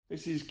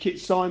This is Kit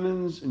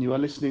Simons, and you are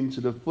listening to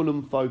the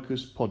Fulham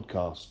Focus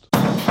podcast.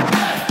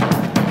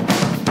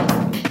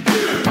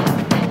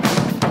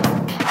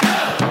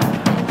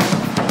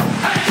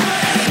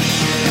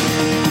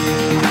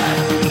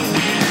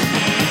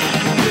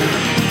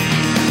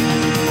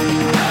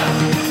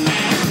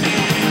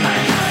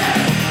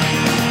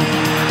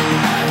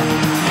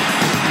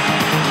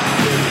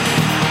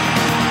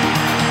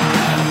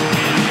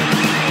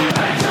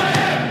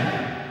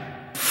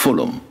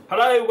 Fulham.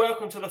 Hello,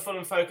 welcome to the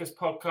Fulham Focus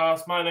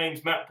podcast. My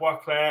name's Matt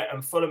Boisclair,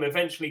 and Fulham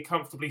eventually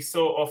comfortably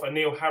saw off a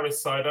Neil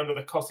Harris side under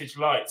the Cottage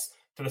lights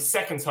for the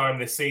second time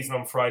this season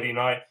on Friday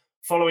night,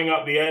 following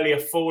up the earlier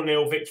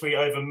 4-0 victory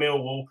over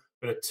Millwall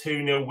with a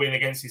 2-0 win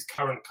against his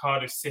current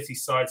Cardiff City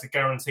side to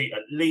guarantee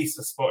at least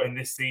a spot in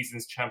this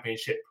season's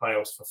Championship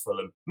playoffs for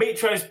Fulham.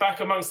 Mitro's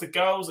back amongst the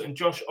goals, and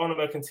Josh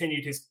Onomah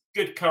continued his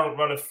good current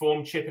run of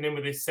form, chipping in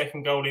with his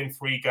second goal in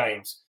 3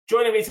 games.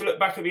 Joining me to look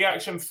back at the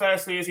action,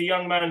 firstly, is a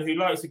young man who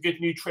likes a good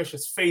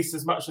nutritious feast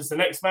as much as the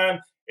next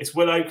man. It's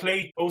Will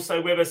Oakley. Also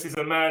with us is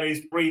a man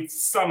who's breathed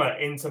summer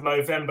into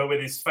Movember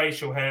with his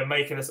facial hair,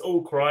 making us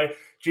all cry.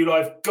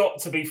 July's got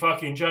to be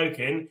fucking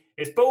joking.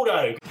 It's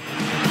Bulldog.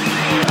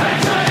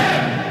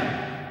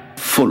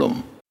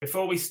 Fulham.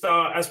 Before we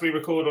start, as we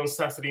record on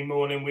Saturday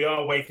morning, we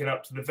are waking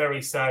up to the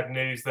very sad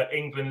news that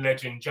England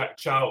legend Jack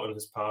Charlton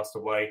has passed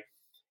away.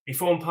 He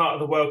formed part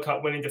of the World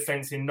Cup winning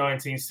defence in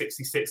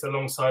 1966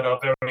 alongside our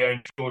very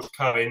own George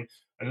Cohen.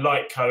 And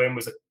like Cohen,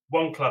 was a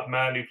one-club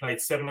man who played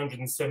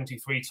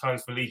 773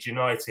 times for Leeds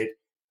United,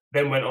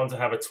 then went on to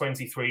have a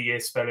 23-year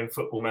spell in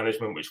football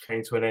management, which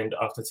came to an end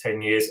after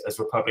 10 years as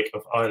Republic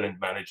of Ireland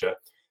manager.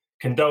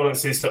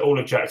 Condolences to all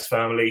of Jack's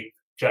family.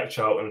 Jack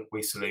Charlton,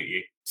 we salute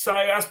you. So,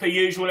 as per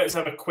usual, let's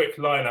have a quick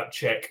lineup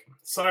check.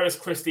 Cyrus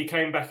Christie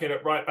came back in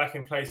at right back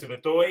in place of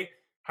Odoi.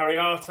 Harry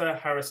Arter,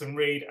 Harrison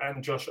Reed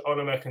and Josh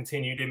Onomah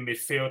continued in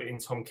midfield in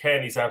Tom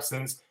Cairney's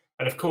absence.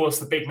 And of course,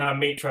 the big man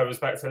Mitro was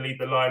back to lead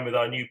the line with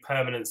our new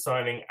permanent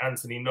signing,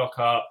 Anthony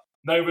Knockaert.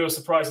 No real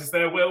surprises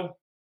there, Will?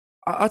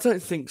 I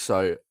don't think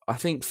so. I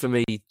think for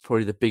me,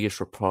 probably the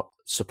biggest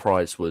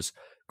surprise was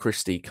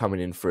Christie coming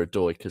in for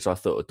Odoi, because I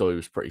thought Odoi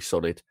was pretty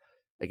solid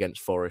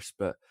against Forest.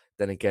 But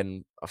then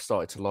again, I've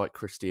started to like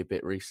Christie a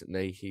bit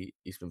recently.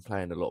 He's been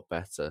playing a lot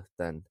better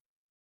than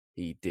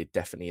he did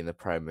definitely in the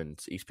Prem,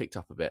 and he's picked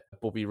up a bit.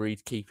 Bobby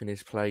Reid keeping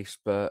his place,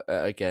 but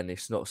again,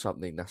 it's not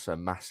something that's a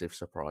massive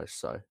surprise.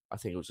 So I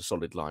think it was a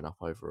solid lineup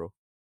overall.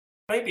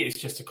 Maybe it's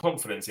just a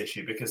confidence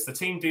issue, because the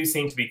team do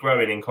seem to be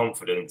growing in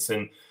confidence,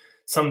 and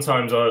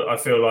sometimes I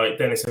feel like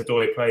Dennis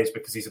Odoi plays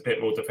because he's a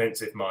bit more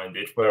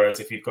defensive-minded, whereas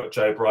if you've got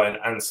Joe Bryan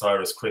and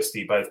Cyrus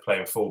Christie both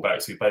playing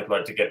fullbacks who both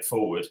like to get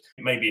forward,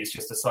 maybe it's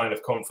just a sign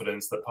of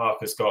confidence that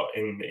Parker's got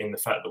in the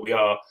fact that we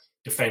are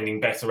defending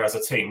better as a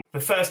team. The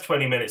first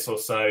 20 minutes or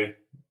so,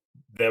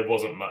 there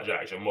wasn't much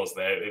action, was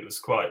there? It was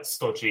quite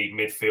stodgy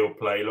midfield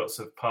play, lots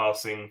of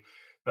passing,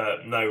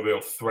 but no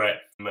real threat.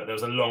 But there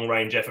was a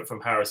long-range effort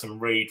from Harrison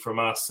Reed from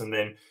us, and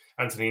then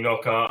Anthony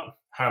Knockaert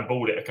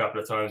handballed it a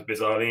couple of times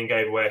bizarrely and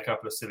gave away a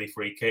couple of silly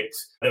free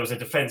kicks. There was a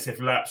defensive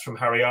lapse from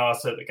Harry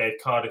Arter that gave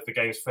Cardiff the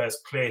game's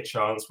first clear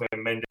chance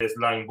when Mendes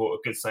Lang brought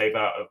a good save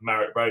out of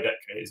Marek Rodek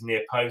at his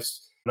near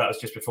post. That was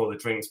just before the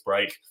drinks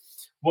break.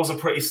 Was a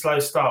pretty slow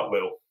start,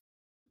 Will.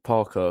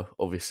 Parker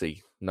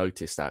obviously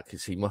noticed that,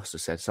 because he must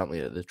have said something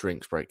at the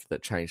drinks break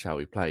that changed how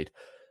he played.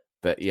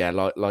 But yeah,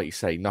 like you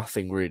say,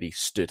 nothing really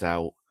stood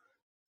out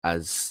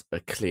as a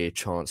clear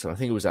chance. And I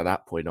think it was at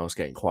that point I was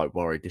getting quite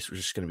worried this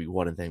was just going to be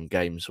one of them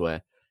games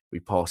where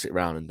we pass it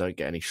around and don't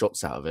get any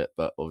shots out of it.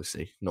 But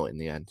obviously not in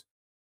the end.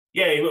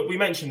 Yeah, we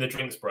mentioned the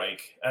drinks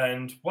break,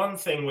 and one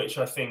thing which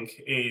I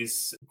think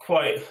is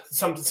quite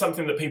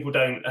something that people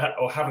don't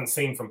or haven't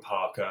seen from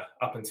Parker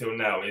up until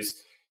now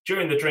is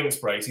during the drinks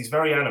breaks, he's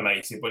very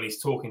animated when he's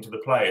talking to the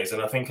players.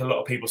 And I think a lot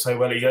of people say,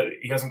 well,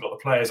 he hasn't got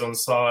the players on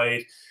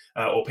side,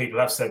 or people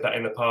have said that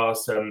in the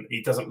past.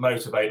 He doesn't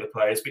motivate the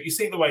players. But you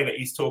see the way that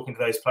he's talking to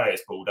those players,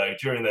 Baldo,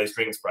 during those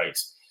drinks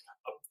breaks.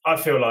 I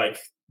feel like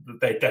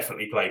they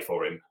definitely play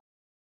for him.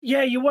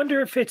 Yeah, you wonder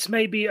if it's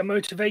maybe a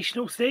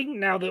motivational thing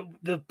now that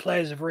the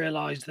players have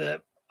realised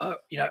that,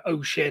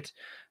 oh shit,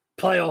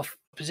 playoff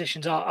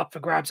positions are up for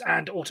grabs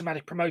and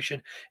automatic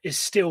promotion is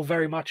still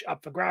very much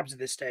up for grabs at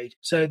this stage.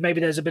 So maybe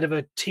there's a bit of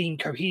a team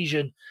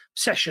cohesion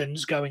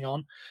sessions going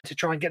on to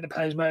try and get the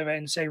players motivated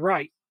and say,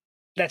 right,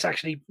 let's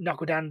actually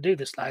knuckle down and do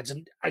this, lads.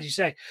 And as you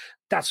say,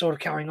 that's sort of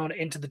carrying on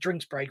into the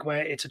drinks break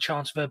where it's a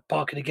chance for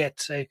Parker to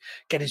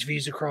get his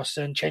views across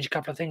and change a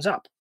couple of things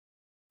up.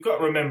 You've got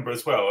to remember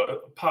as well,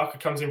 Parker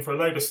comes in for a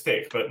load of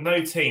stick, but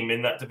no team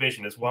in that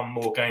division has won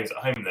more games at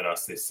home than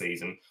us this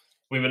season.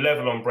 We were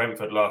level on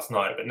Brentford last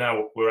night, but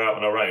now we're out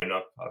on our own.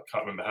 I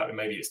can't remember how,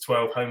 maybe it's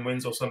 12 home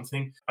wins or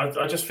something.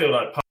 I just feel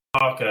like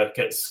Parker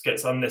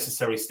gets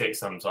unnecessary stick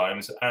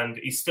sometimes, and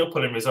he's still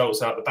pulling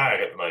results out the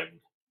bag at the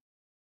moment.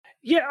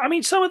 Yeah, I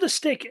mean, some of the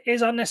stick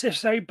is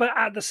unnecessary, but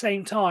at the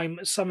same time,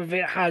 some of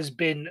it has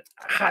been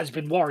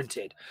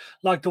warranted.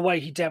 Like the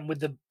way he dealt with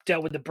the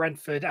dealt with the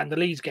Brentford and the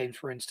Leeds games,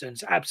 for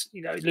instance,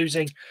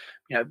 losing,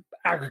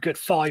 aggregate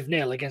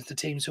 5-0 against the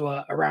teams who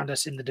are around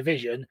us in the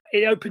division,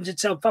 it opens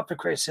itself up for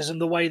criticism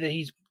the way that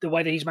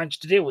he's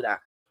managed to deal with that.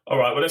 All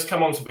right, well, let's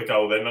come on to the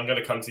goal then. I'm going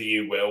to come to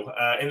you, Will.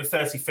 In the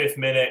 35th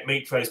minute,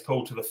 Mitre's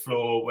pulled to the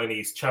floor when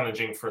he's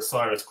challenging for a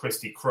Cyrus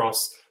Christie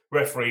cross.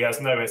 Referee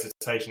has no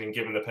hesitation in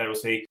giving the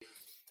penalty.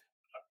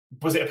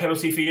 Was it a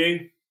penalty for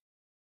you?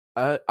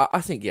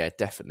 I think, yeah,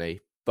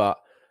 definitely. But,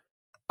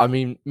 I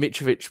mean,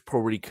 Mitrovic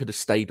probably could have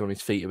stayed on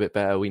his feet a bit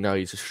better. We know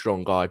he's a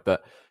strong guy,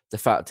 but the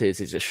fact is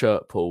it's a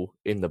shirt pull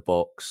in the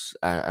box,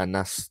 and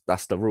that's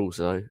the rule.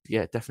 So,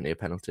 yeah, definitely a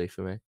penalty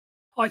for me.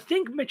 I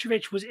think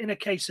Mitrovic was in a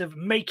case of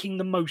making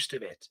the most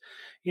of it.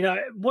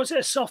 Was it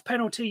a soft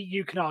penalty?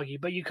 You can argue,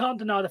 but you can't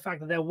deny the fact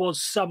that there was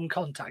some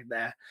contact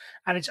there.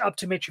 And it's up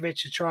to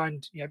Mitrovic to try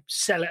and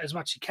sell it as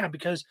much as he can,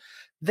 because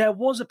there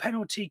was a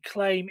penalty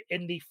claim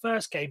in the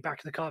first game back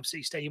at the Cardiff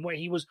City Stadium where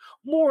he was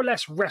more or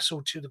less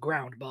wrestled to the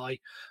ground by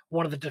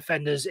one of the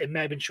defenders. It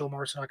may have been Sean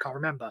Morrison, I can't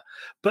remember.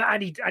 But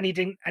and he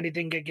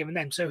didn't get given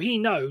them. So he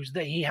knows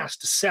that he has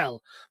to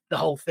sell the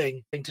whole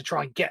thing to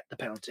try and get the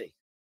penalty.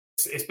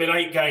 It's been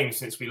 8 games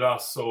since we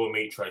last saw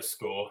Mitre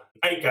score.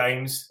 8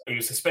 games. He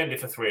was suspended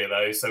for 3 of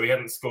those, so he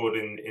hadn't scored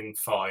in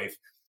 5.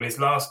 His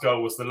last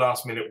goal was the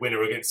last-minute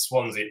winner against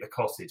Swansea at the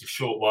Cottage, a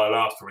short while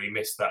after he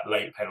missed that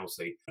late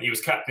penalty. He was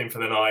captain for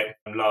the night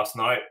last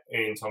night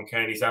in Tom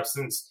Kearney's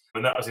absence,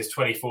 and that was his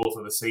 24th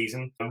of the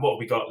season. And what have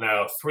we got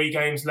now? 3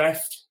 games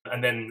left,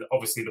 and then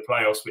obviously the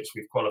playoffs, which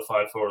we've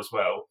qualified for as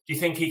well. Do you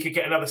think he could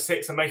get another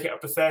 6 and make it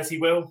up to 30,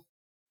 Will?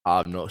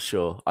 I'm not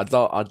sure. I'd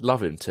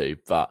love him to,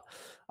 but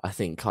I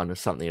think kind of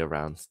something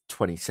around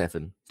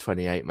 27,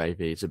 28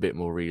 maybe is a bit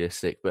more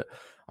realistic. But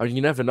I mean,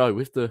 you never know.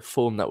 With the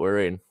form that we're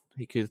in,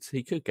 he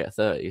could get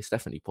 30. It's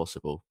definitely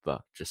possible,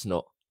 but just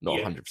not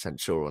 100%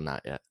 sure on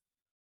that yet.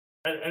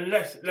 And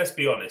let's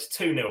be honest,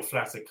 2-0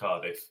 flattered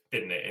Cardiff,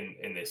 didn't it,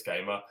 in this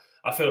game?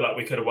 I feel like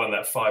we could have won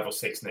that 5 or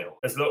 6-0.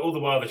 As all the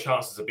while the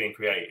chances are being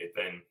created,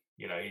 then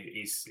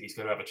he's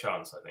going to have a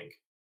chance, I think.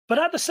 But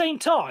at the same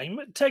time,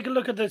 take a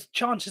look at the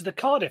chances that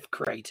Cardiff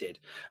created.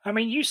 I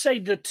mean, you say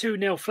the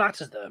 2-0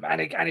 flatters them, and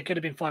it could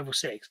have been 5 or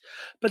 6.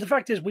 But the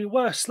fact is, we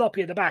were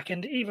sloppy at the back,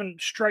 and even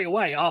straight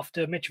away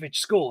after Mitrovic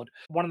scored,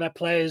 one of their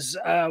players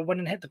went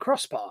and hit the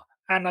crossbar.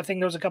 And I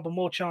think there was a couple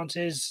more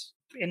chances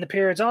in the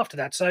periods after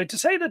that. So to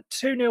say that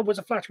 2-0 was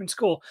a flattering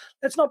score,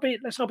 let's not be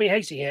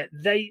hasty here.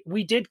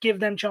 We did give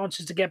them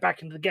chances to get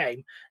back into the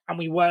game, and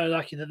we were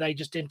lucky that they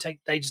just didn't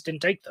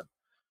take them.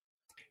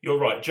 You're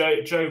right.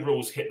 Joe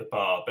Rules hit the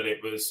bar, but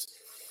it was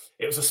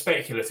a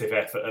speculative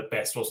effort at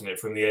best, wasn't it,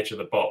 from the edge of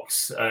the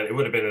box? It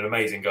would have been an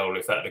amazing goal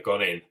if that had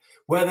gone in.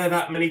 Were there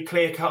that many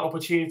clear-cut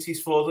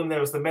opportunities for them? There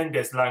was the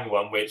Mendes-Lang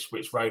one, which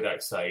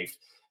Rodak saved,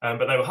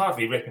 but they were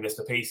hardly ripping us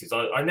to pieces.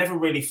 I never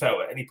really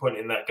felt at any point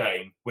in that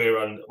game we're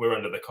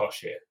under the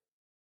cosh here.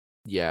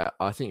 Yeah,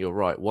 I think you're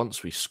right.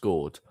 Once we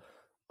scored,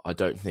 I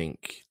don't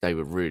think they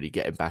were really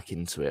getting back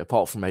into it,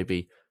 apart from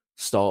maybe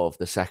start of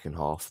the second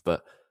half,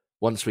 but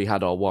once we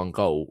had our one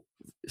goal,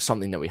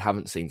 something that we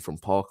haven't seen from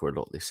Parker a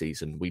lot this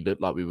season, we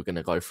looked like we were going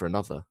to go for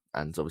another.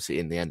 And obviously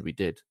in the end we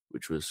did,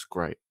 which was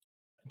great.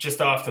 Just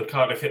after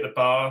Cardiff hit the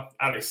bar,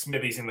 Alex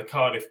Smithies in the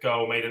Cardiff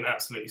goal made an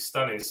absolutely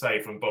stunning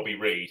save from Bobby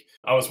Reid.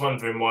 I was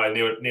wondering why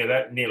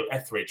Neil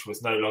Etheridge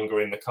was no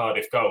longer in the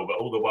Cardiff goal, but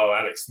all the while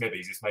Alex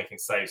Smithies is making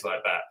saves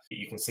like that.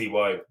 You can see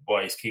why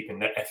he's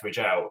keeping Etheridge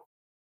out.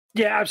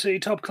 Yeah,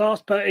 absolutely top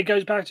class, but it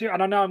goes back to,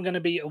 and I know I'm going to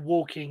be a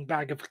walking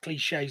bag of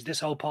cliches this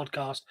whole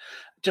podcast,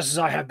 just as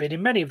I have been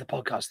in many of the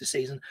podcasts this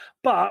season.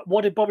 But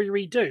what did Bobby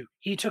Reid do?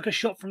 He took a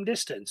shot from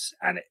distance,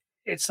 and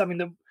it's something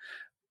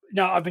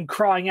that I've been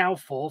crying out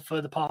for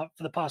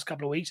the past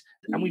couple of weeks,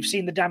 and we've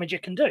seen the damage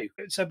it can do.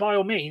 So by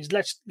all means,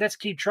 let's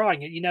keep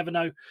trying it. You never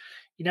know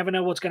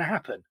what's going to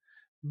happen.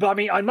 But I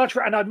mean, I'd much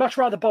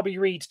rather Bobby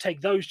Reid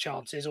take those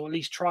chances, or at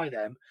least try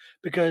them,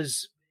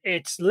 because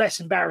it's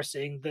less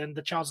embarrassing than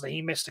the chance that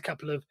he missed a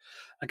couple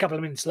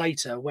of minutes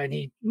later when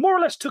he more or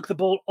less took the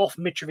ball off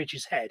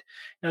Mitrovic's head.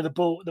 The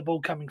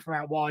ball coming from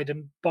out wide,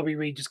 and Bobby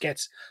Reid just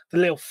gets the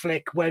little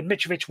flick where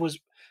Mitrovic was,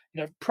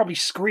 probably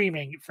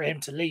screaming for him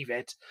to leave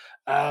it,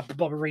 but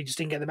Bobby Reid just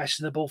didn't get the message.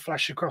 The ball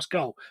flashed across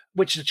goal,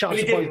 which is a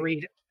chance for Bobby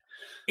Reid.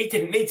 He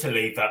didn't need to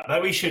leave that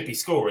though. He should be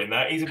scoring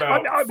that. He's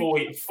about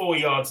 4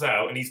 yards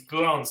out, and he's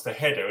glanced a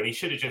header, and he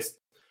should have just.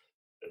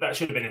 That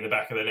should have been in the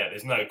back of the net.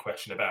 There's no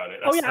question about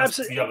it.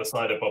 That's the other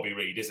side of Bobby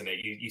Reid, isn't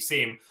it? You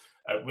see him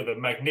with a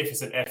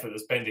magnificent effort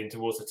that's bending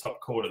towards the top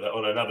corner that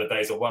on another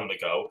day's a wonder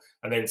goal,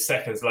 and then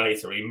seconds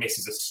later he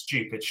misses a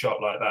stupid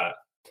shot like that.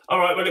 All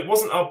right, well, it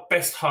wasn't our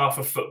best half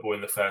of football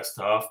in the first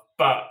half,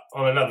 but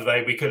on another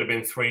day we could have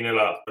been 3-0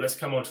 up. But let's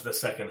come on to the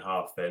second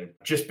half then.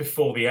 Just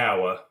before the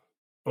hour,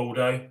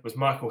 Baldo, was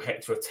Michael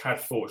Hector a tad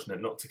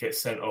fortunate not to get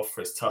sent off for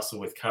his tussle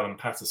with Callum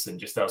Patterson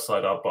just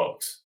outside our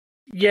box?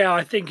 Yeah,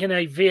 I think in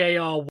a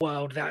VAR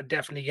world, that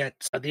definitely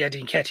gets the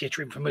Eddie Nketiah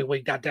treatment from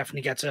midweek. That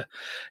definitely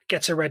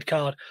gets a red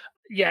card.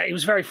 Yeah, he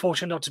was very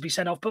fortunate not to be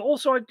sent off. But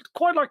also, I'd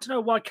quite like to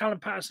know why Callum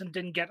Patterson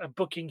didn't get a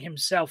booking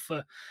himself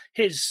for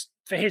his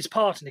for his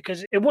part in it,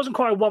 because it wasn't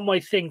quite a one-way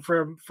thing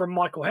from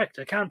Michael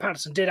Hector. Callum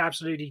Paterson did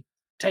absolutely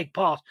take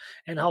part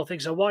in the whole thing.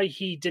 So why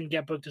he didn't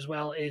get booked as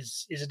well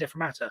is a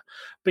different matter.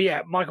 But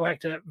yeah, Michael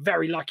Hector,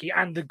 very lucky.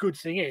 And the good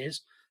thing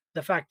is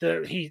the fact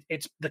that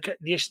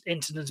the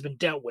incident's been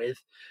dealt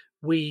with.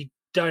 We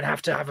don't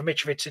have to have a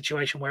Mitrovic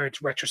situation where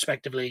it's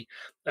retrospectively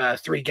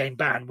 3-game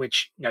ban,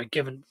 which,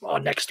 given our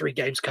next 3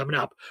 games coming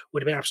up,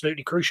 would have been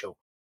absolutely crucial.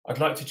 I'd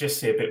like to just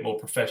see a bit more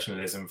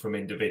professionalism from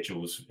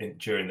individuals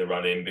during the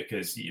run-in,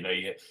 because you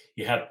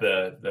had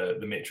the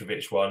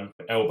Mitrovic one,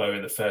 elbow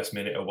in the first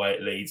minute away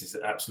at Leeds is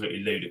absolutely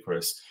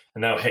ludicrous,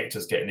 and now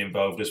Hector's getting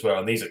involved as well.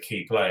 And these are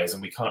key players,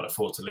 and we can't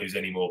afford to lose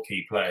any more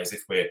key players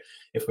if we're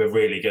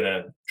really going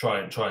to try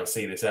and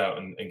see this out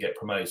and get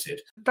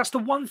promoted. That's the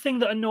one thing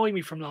that annoyed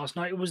me from last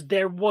night.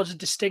 There was a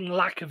distinct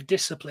lack of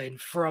discipline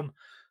from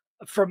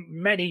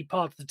many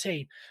parts of the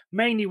team,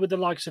 mainly with the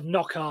likes of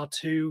Knockaert,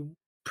 who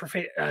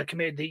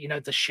committed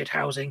the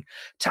shithousing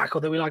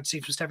tackle that we like to see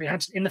from Stefan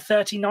Johansson in the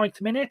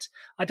 39th minute.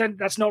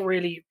 That's not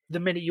really the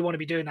minute you want to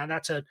be doing that.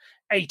 That's a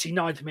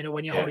 89th minute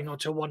when you're holding on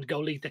to a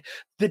 1-goal lead.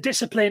 The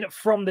discipline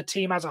from the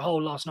team as a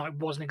whole last night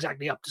wasn't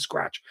exactly up to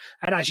scratch.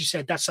 And as you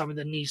said, that's something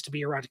that needs to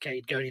be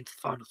eradicated going into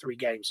the final 3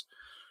 games.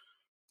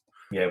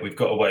 Yeah, we've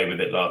got away with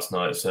it last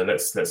night, so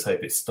let's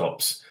hope it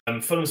stops.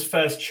 Fulham's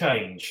first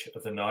change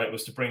of the night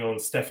was to bring on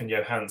Stefan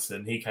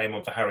Johansson. He came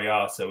on for Harry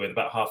Arter with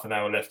about half an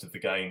hour left of the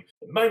game.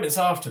 Moments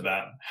after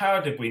that, how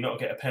did we not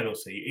get a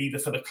penalty, either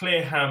for the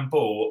clear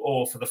handball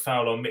or for the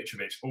foul on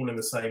Mitrovic, all in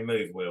the same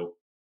move, Will?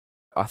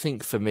 I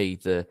think for me,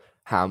 the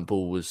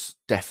handball was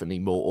definitely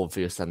more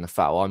obvious than the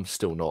foul. I'm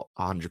still not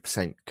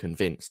 100%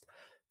 convinced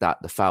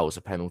that the foul was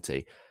a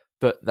penalty.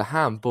 But the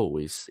handball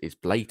is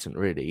blatant,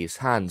 really. His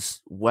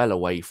hand's well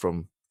away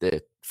from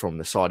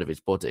the side of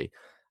his body,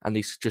 and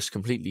he's just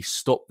completely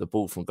stopped the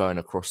ball from going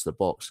across the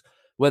box.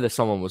 Whether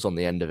someone was on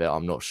the end of it,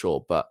 I'm not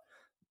sure, but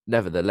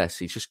nevertheless,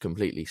 he's just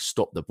completely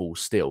stopped the ball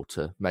still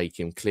to make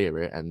him clear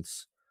it, and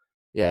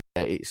yeah,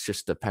 it's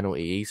just a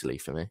penalty easily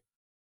for me.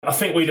 I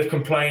think we'd have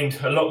complained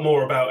a lot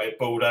more about it,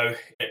 Baldo,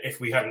 if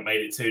we hadn't made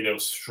it 2-0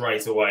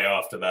 straight away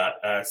after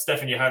that.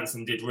 Stefan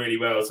Johansson did really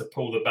well to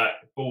pull the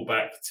ball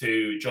back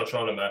to Josh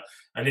Onomah,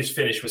 and his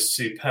finish was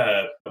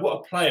superb. What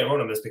a player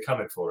Onomah's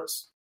becoming for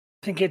us.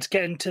 I think it's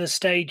getting to the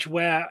stage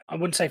where, I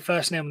wouldn't say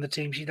first name on the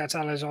team sheet, that's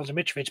Alexander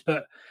Mitrovic,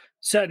 but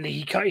certainly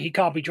he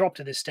can't be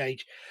dropped at this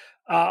stage.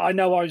 I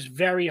know I was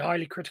very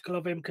highly critical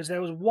of him because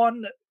there was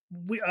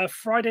a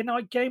Friday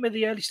night game at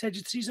the early stage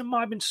of the season,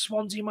 might have been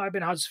Swansea, might have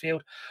been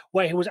Huddersfield,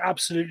 where he was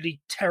absolutely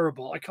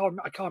terrible. I can't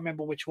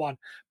remember which one,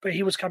 but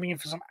he was coming in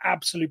for some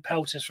absolute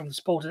pelters from the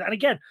supporters, and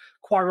again,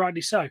 quite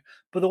rightly so.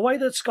 But the way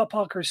that Scott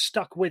Parker is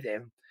stuck with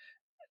him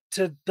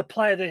to the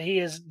player that he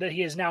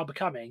is now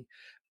becoming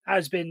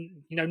has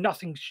been,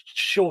 nothing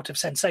short of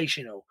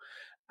sensational,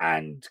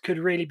 and could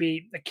really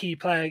be a key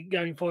player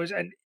going forward.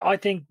 And I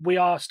think we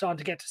are starting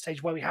to get to a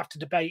stage where we have to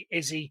debate,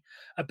 is he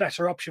a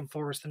better option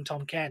for us than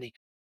Tom Cairney?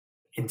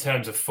 In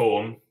terms of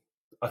form,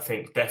 I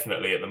think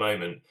definitely at the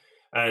moment.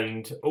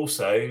 And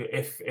also,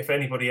 if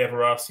anybody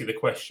ever asks you the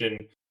question,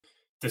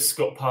 does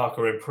Scott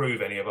Parker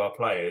improve any of our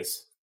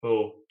players?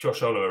 Well, Josh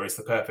Onomah is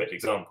the perfect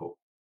example,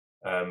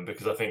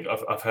 because I think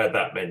I've heard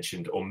that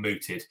mentioned or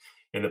mooted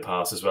in the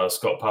past as well.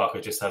 Scott Parker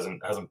just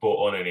hasn't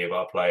brought on any of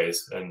our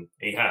players, and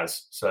he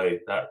has. So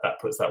that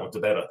puts that one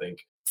to bed, I think.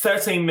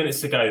 13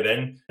 minutes to go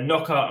then.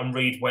 Knockaert and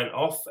Reid went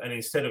off, and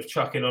instead of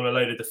chucking on a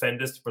load of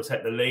defenders to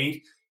protect the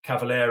lead,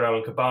 Cavaleiro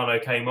and Cabano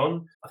came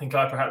on. I think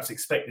I perhaps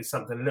expected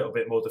something a little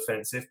bit more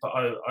defensive, but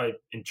I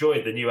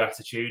enjoyed the new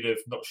attitude of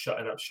not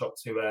shutting up shop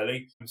too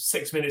early.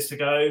 6 minutes to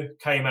go,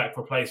 K-Mac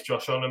replaced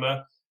Josh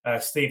Onomah.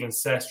 Stephen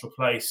Sess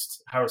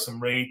replaced Harrison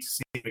Reid to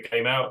see the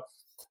game out.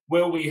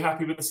 Will, were you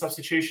happy with the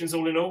substitutions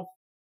all in all?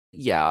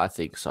 Yeah, I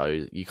think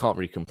so. You can't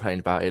really complain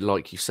about it.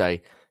 Like you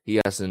say, he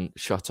hasn't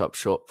shut up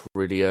shop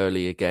really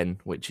early again,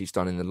 which he's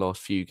done in the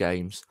last few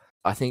games.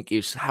 I think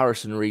it's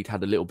Harrison Reid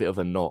had a little bit of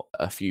a knot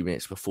a few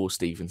minutes before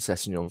Stephen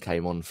Sessegnon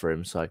came on for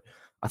him. So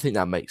I think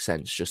that makes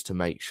sense, just to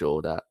make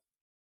sure that,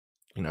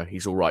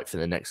 he's all right for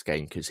the next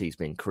game, because he's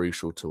been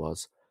crucial to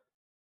us.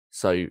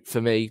 So for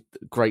me,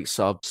 great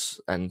subs,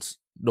 and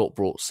not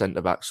brought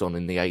centre-backs on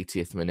in the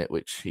 80th minute,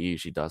 which he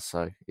usually does.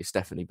 So it's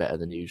definitely better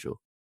than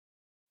usual.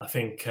 I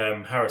think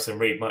Harrison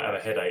Reid might have a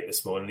headache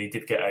this morning. He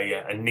did get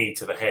a knee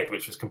to the head,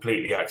 which was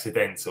completely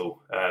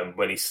accidental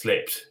when he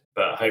slipped.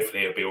 But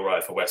hopefully he'll be all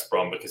right for West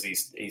Brom, because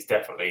he's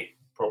definitely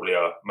probably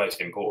our most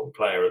important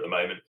player at the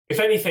moment. If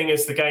anything,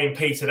 as the game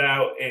petered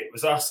out, it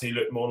was us who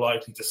looked more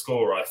likely to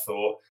score, I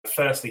thought.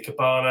 Firstly,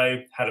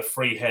 Cabano had a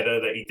free header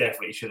that he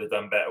definitely should have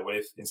done better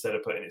with, instead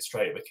of putting it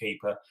straight at the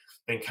keeper.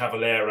 Then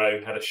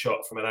Cavaleiro had a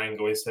shot from an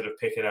angle instead of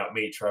picking out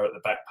Mitro at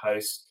the back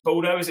post.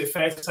 Baldo, is it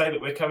fair to say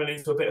that we're coming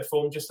into a bit of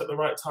form just at the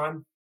right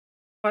time?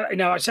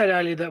 I said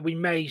earlier that we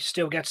may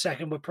still get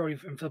second. We're probably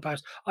in for the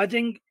playoffs. I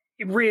think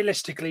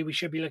realistically, we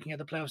should be looking at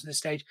the playoffs at this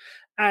stage,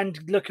 and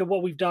look at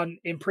what we've done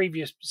in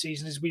previous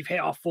seasons. We've hit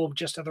our form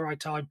just at the right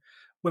time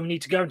when we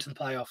need to go into the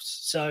playoffs.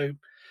 So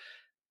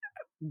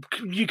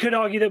You could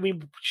argue that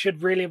we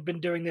should really have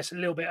been doing this a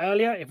little bit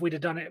earlier. If we'd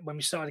have done it when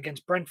we started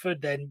against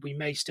Brentford, then we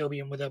may still be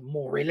in with a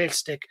more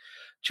realistic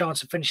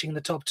chance of finishing in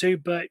the top 2.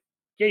 But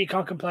yeah, you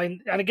can't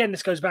complain. And again,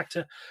 this goes back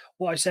to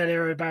what I said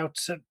earlier about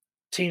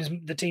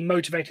the team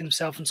motivating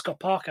themselves, and Scott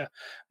Parker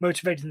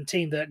motivating the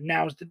team that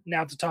now's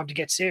the time to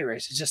get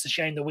serious. It's just a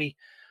shame that we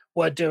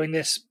were doing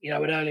this,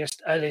 at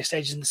earlier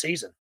stages in the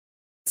season.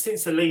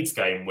 Since the Leeds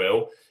game,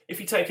 Will, if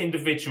you take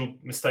individual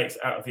mistakes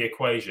out of the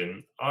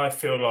equation, I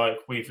feel like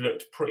we've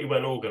looked pretty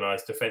well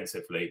organised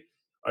defensively.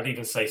 I'd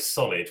even say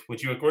solid.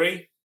 Would you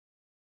agree?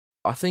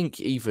 I think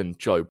even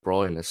Joe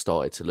Bryan has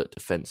started to look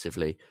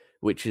defensively,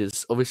 which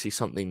is obviously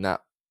something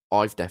that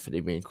I've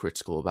definitely been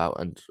critical about,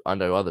 and I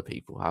know other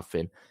people have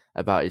been,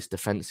 about his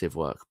defensive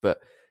work. But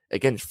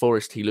against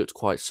Forest, he looked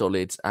quite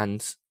solid,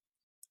 and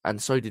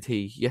so did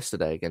he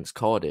yesterday against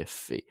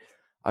Cardiff.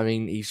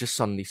 He's just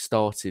suddenly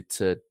started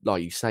to,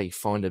 like you say,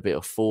 find a bit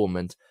of form,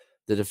 and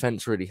the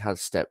defence really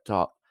has stepped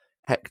up.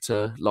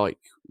 Hector, like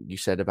you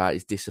said about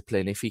his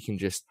discipline, if he can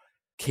just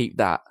keep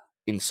that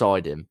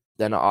inside him,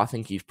 then I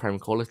think he's Prem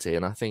quality,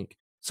 and I think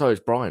so is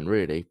Bryan,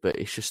 really. But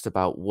it's just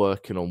about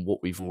working on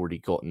what we've already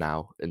got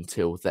now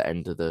until the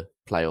end of the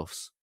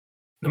playoffs.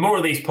 The more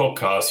of these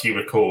podcasts you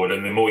record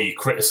and the more you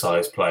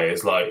criticise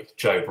players like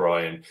Joe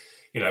Bryan,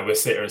 we'll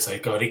sit here and say,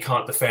 God, he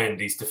can't defend.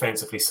 He's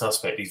defensively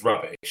suspect. He's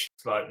rubbish.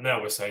 It's like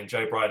now we're saying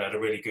Joe Bryan had a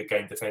really good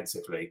game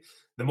defensively.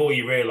 The more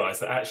you realise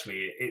that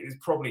actually it is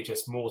probably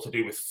just more to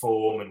do with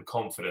form and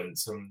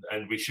confidence,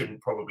 and we shouldn't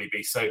probably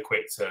be so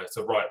quick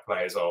to write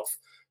players off.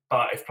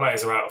 But if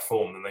players are out of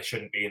form, then they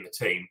shouldn't be in the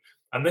team.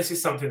 And this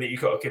is something that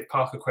you've got to give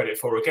Parker credit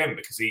for again,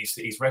 because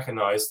he's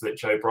recognised that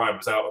Joe Bryan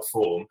was out of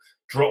form,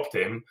 dropped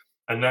him,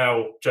 and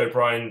now Joe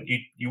Bryan,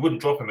 you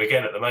wouldn't drop him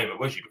again at the moment,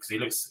 would you?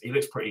 Because he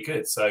looks pretty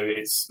good. So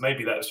it's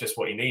maybe that was just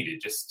what he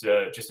needed, just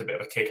a bit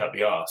of a kick up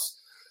the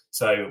arse.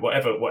 So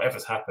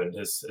whatever's happened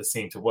has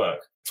seemed to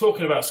work.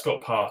 Talking about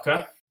Scott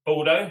Parker,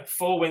 Baldo,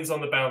 4 wins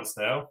on the bounce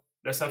now.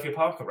 Let's have your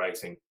Parker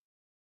rating.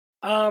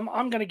 I'm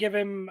going to give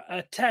him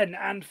a 10,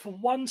 and for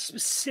one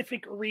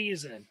specific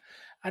reason.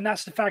 And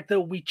that's the fact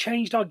that we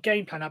changed our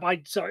game plan up.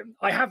 I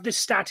have this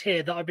stat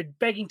here that I've been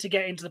begging to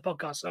get into the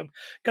podcast, so I'm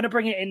going to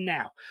bring it in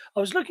now. I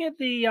was looking at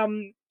the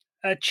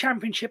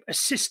Championship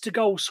assist to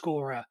goal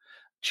scorer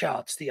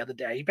charts the other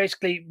day.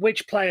 Basically,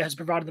 which player has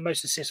provided the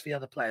most assists for the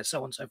other players, so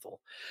on and so forth.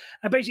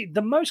 And basically,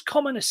 the most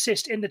common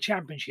assist in the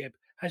Championship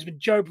has been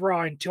Joe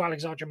Bryan to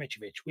Aleksandar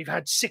Mitrovic. We've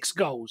had 6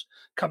 goals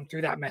come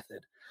through that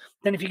method.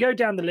 Then if you go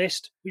down the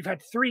list, we've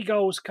had 3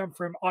 goals come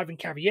from Ivan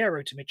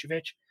Cavallero to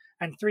Mitrovic,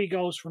 and 3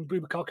 goals from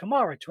Boubacar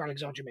Kamara to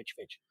Aleksandar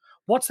Mitrovic.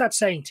 What's that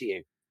saying to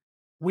you?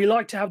 We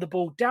like to have the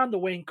ball down the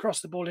wing, cross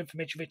the ball in for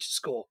Mitrovic to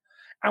score.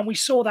 And we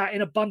saw that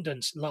in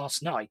abundance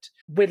last night,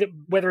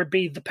 whether it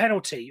be the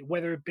penalty,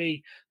 whether it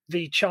be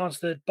the chance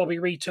that Bobby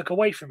Reid took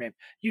away from him.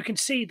 You can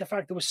see the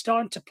fact that we're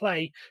starting to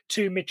play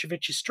to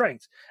Mitrovic's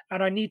strength.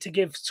 And I need to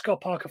give Scott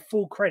Parker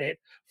full credit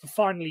for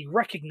finally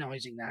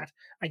recognising that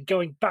and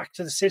going back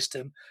to the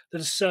system that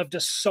has served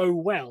us so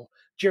well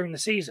during the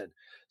season.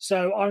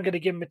 So I'm going to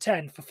give him a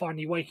 10 for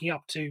finally waking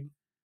up to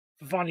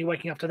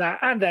that.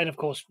 And then, of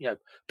course,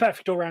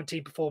 perfect all-round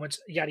team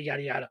performance, yada,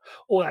 yada, yada,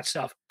 all that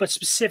stuff. But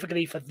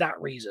specifically for that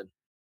reason.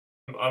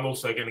 I'm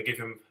also going to give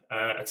him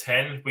a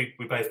 10. We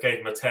both gave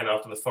him a 10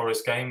 after the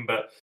Forest game,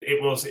 but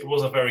it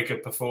was a very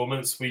good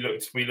performance. We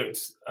looked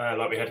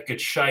like we had a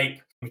good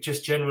shape.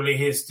 Just generally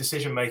his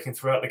decision making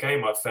throughout the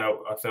game, I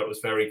felt was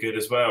very good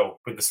as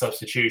well with the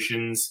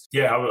substitutions.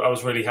 Yeah, I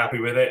was really happy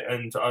with it,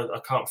 and I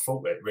can't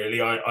fault it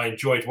really. I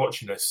enjoyed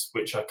watching this,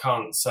 which I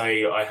can't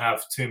say I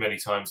have too many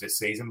times this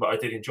season, but I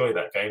did enjoy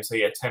that game. So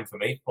yeah, 10 for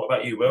me. What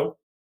about you, Will?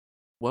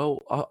 Well,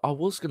 I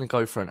was going to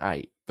go for an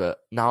 8, but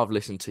now I've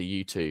listened to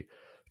you two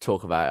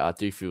talk about it, I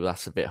do feel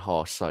that's a bit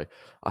harsh. So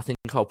I think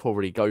I'll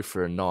probably go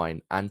for a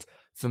 9. And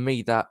for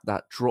me, that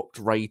dropped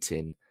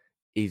rating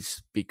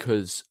is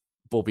because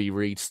Bobby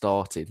Reid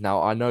started.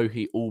 Now, I know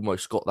he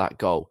almost got that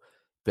goal,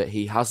 but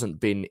he hasn't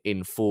been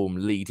in form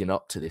leading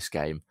up to this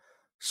game.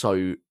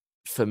 So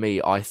for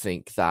me, I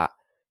think that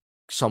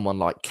someone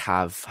like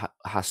Cav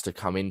has to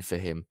come in for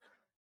him.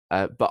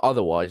 But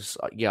otherwise,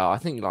 yeah, I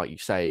think, like you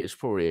say, it's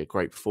probably a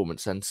great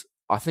performance. And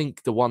I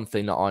think the one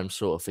thing that I'm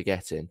sort of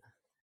forgetting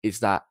is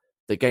that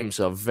the games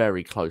are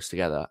very close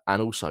together.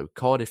 And also,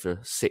 Cardiff are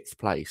 6th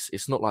place.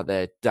 It's not like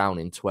they're down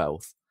in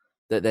 12th.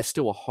 They're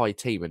still a high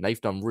team, and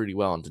they've done really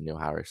well under Neil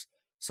Harris.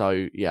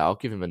 So, yeah, I'll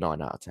give him a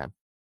 9 out of 10.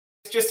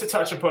 Just to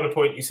touch upon a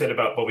point you said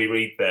about Bobby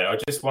Reid there, I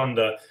just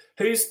wonder,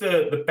 who's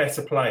the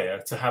better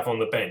player to have on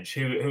the bench?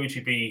 Who would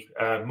you be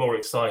more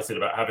excited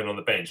about having on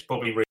the bench,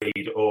 Bobby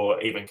Reid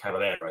or even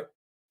Cavallero?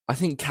 I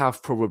think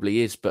Cav probably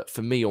is, but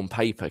for me on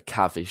paper,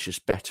 Cav is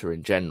just better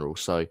in general.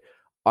 So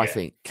I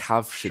think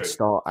Cav should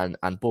start,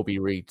 and Bobby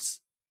Reid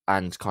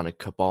and kind of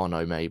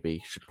Cabano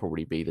maybe should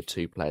probably be the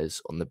 2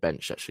 players on the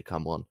bench that should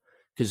come on.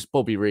 Because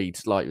Bobby Reid,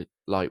 like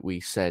we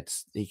said,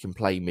 he can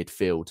play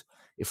midfield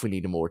if we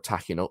need a more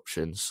attacking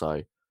option.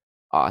 So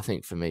I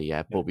think for me,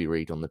 Bobby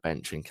Reid on the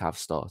bench and Cav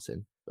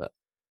starting. But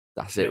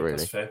that's it, really.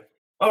 That's fair.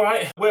 All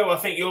right. Well, I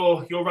think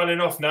you're running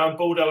off now, and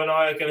Baldo and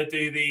I are going to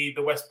do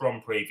the West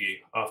Brom preview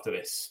after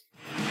this.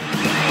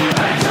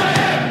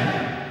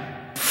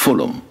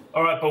 Fulham.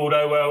 All right,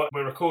 Baldo. Well,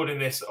 we're recording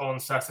this on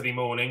Saturday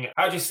morning.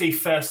 How do you see,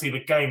 firstly, the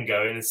game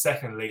going? And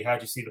secondly, how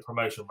do you see the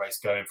promotion race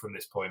going from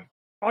this point?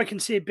 I can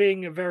see it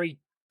being a very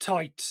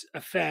tight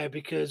affair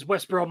because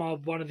West Brom are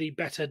one of the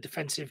better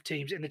defensive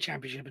teams in the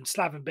Championship, and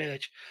Slaven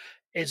Bilic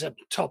is a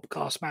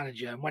top-class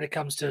manager. And when it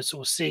comes to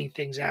sort of seeing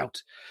things out,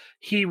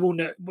 he will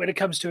know. When it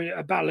comes to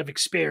a battle of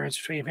experience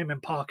between him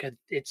and Parker,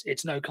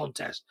 it's no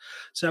contest.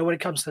 So when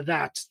it comes to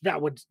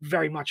that would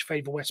very much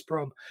favour West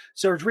Brom.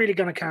 So it's really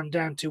going to come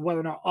down to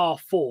whether or not our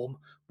form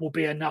will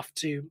be enough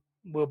to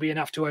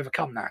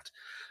overcome that.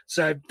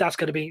 So that's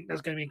going to be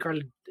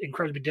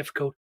incredibly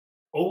difficult.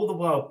 All the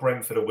while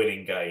Brentford are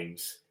winning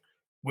games,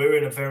 we're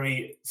in a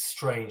very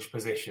strange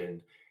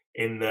position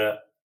in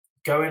that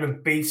going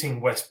and beating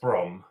West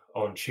Brom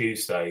on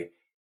Tuesday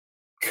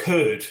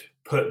could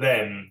put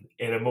them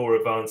in a more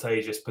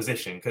advantageous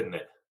position, couldn't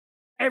it?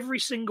 Every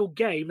single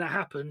game that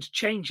happens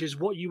changes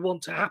what you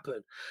want to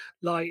happen.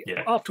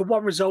 After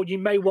one result, you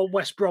may want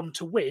West Brom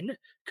to win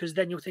because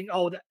then you'll think,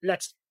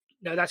 let's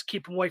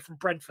keep them away from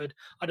Brentford.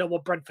 I don't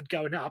want Brentford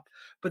going up.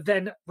 But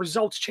then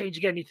results change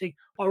again. You think,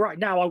 all right,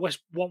 now I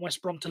want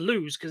West Brom to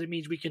lose because it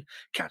means we can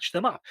catch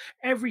them up.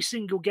 Every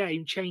single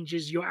game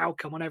changes your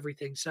outcome on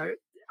everything. So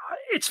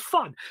it's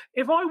fun.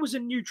 If I was a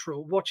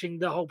neutral watching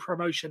the whole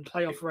promotion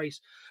playoff race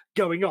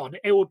going on,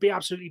 it would be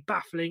absolutely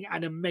baffling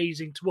and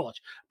amazing to watch.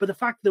 But the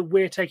fact that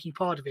we're taking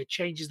part of it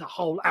changes the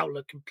whole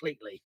outlook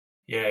completely.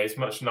 Yeah, it's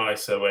much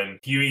nicer when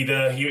you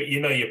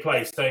know your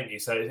place, don't you?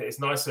 So it's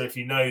nicer if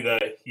you know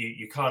that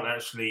you can't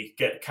actually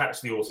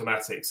catch the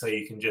automatic, so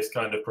you can just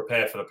kind of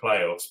prepare for the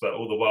playoffs. But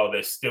all the while,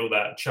 there's still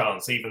that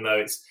chance, even though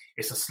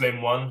it's a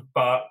slim one.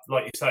 But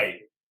like you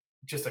say,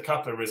 just a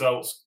couple of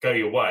results go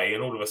your way,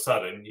 and all of a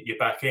sudden you're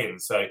back in.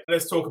 So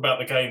let's talk about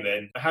the game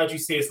then. How do you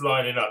see us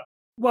lining up?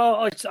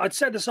 Well, I'd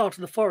said this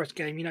after the Forest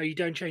game. You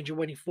don't change your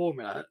winning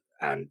formula.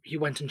 And he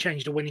went and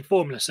changed a winning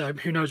formula. So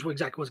who knows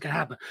exactly what's going to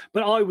happen.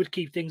 But I would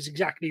keep things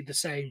exactly the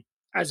same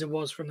as it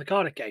was from the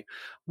Cardiff game.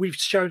 We've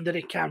shown that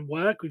it can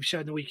work. We've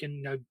shown that we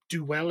can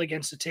do well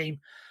against a team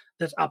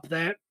that's up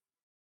there.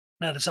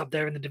 That's up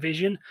there in the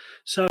division.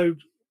 So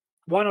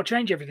why not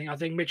change everything? I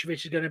think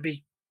Mitrovic is going to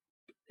be...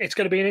 It's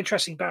going to be an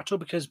interesting battle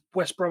because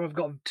West Brom have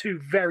got two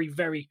very,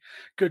 very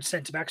good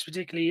centre-backs,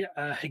 particularly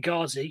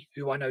Higazi,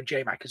 who I know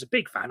J-Mac is a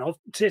big fan of.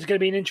 So it's going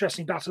to be an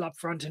interesting battle up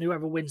front, and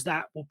whoever wins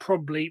that will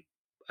probably...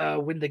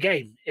 win the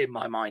game, in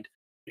my mind.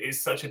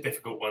 It's such a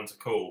difficult one to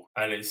call,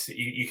 and it's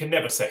you can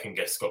never second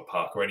guess Scott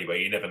Parker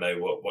anyway. You never know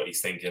what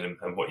he's thinking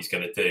and what he's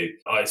going to do.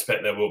 I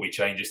expect there will be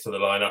changes to the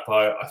lineup.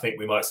 I think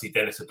we might see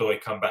Dennis Odoi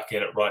come back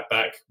in at right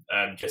back,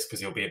 just because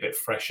he'll be a bit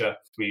fresher.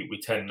 We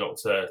tend not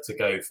to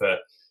go for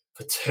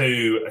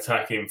two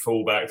attacking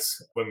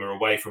fullbacks when we're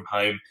away from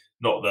home.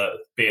 Not that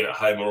being at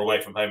home or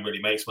away from home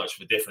really makes much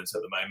of a difference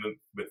at the moment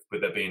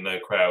with there being no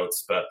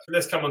crowds. But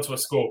let's come on to a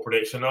score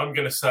prediction. I'm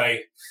going to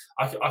say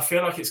I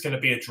feel like it's going to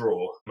be a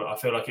draw. I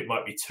feel like it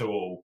might be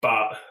 2-2,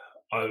 but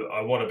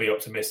I want to be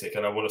optimistic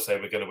and I want to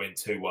say we're going to win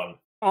 2-1.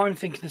 I'm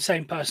thinking the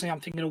same personally. I'm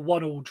thinking a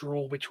 1-1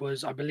 draw, which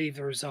was, I believe,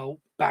 the result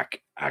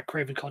back at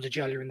Craven Cottage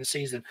earlier in the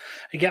season.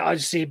 Again, I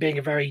just see it being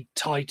a very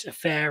tight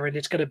affair, and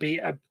it's going to be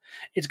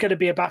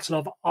a battle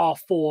of our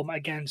form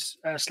against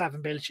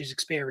Slaven Bilic's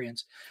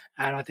experience,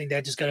 and I think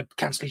they're just going to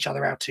cancel each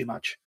other out too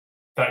much.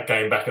 That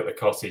game back at the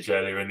Cottage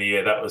earlier in the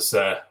year, that was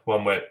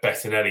one where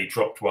Bettinelli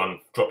dropped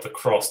the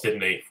cross,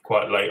 didn't he?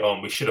 Quite late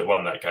on. We should have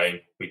won that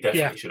game. We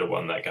definitely should have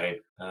won that game.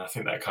 I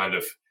think that kind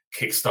of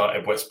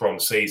kick-started West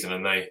Brom's season,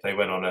 and they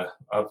went on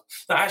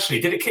actually,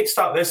 did it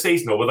kick-start their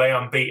season, or were they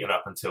unbeaten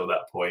up until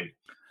that point?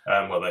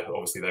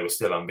 They were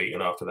still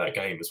unbeaten after that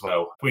game as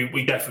well.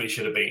 We definitely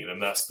should have beaten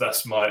them.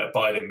 That's my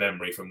abiding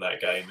memory from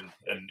that game,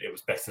 and it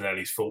was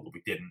Bettinelli's fault that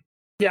we didn't.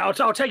 Yeah,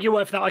 I'll take your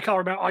word for that. I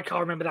can't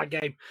remember that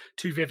game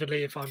too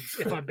vividly, if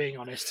I'm being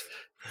honest.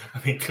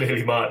 I mean,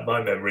 clearly my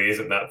memory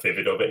isn't that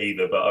vivid of it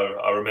either, but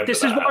I remember.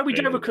 This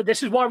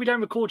is why we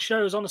don't record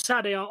shows on a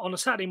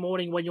Saturday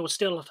morning when you're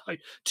still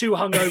too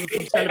hungover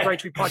from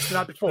celebratory pints the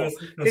night before.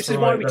 This is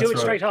why we do it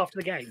straight after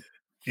the game.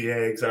 Yeah,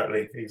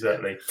 exactly.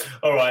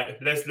 All right,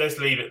 let's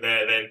leave it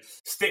there then.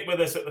 Stick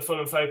with us at the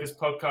Fulham Focus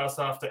podcast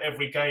after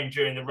every game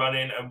during the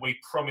run-in, and we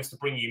promise to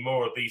bring you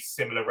more of these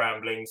similar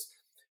ramblings.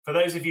 For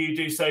those of you who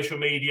do social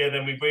media,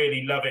 then we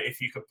really love it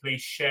if you could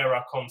please share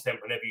our content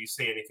whenever you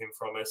see anything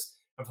from us.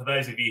 And for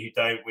those of you who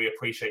don't, we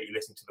appreciate you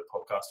listening to the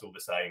podcast all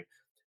the same.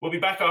 We'll be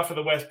back after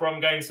the West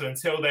Brom game, so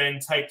until then,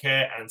 take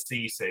care and see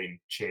you soon.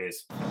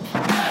 Cheers.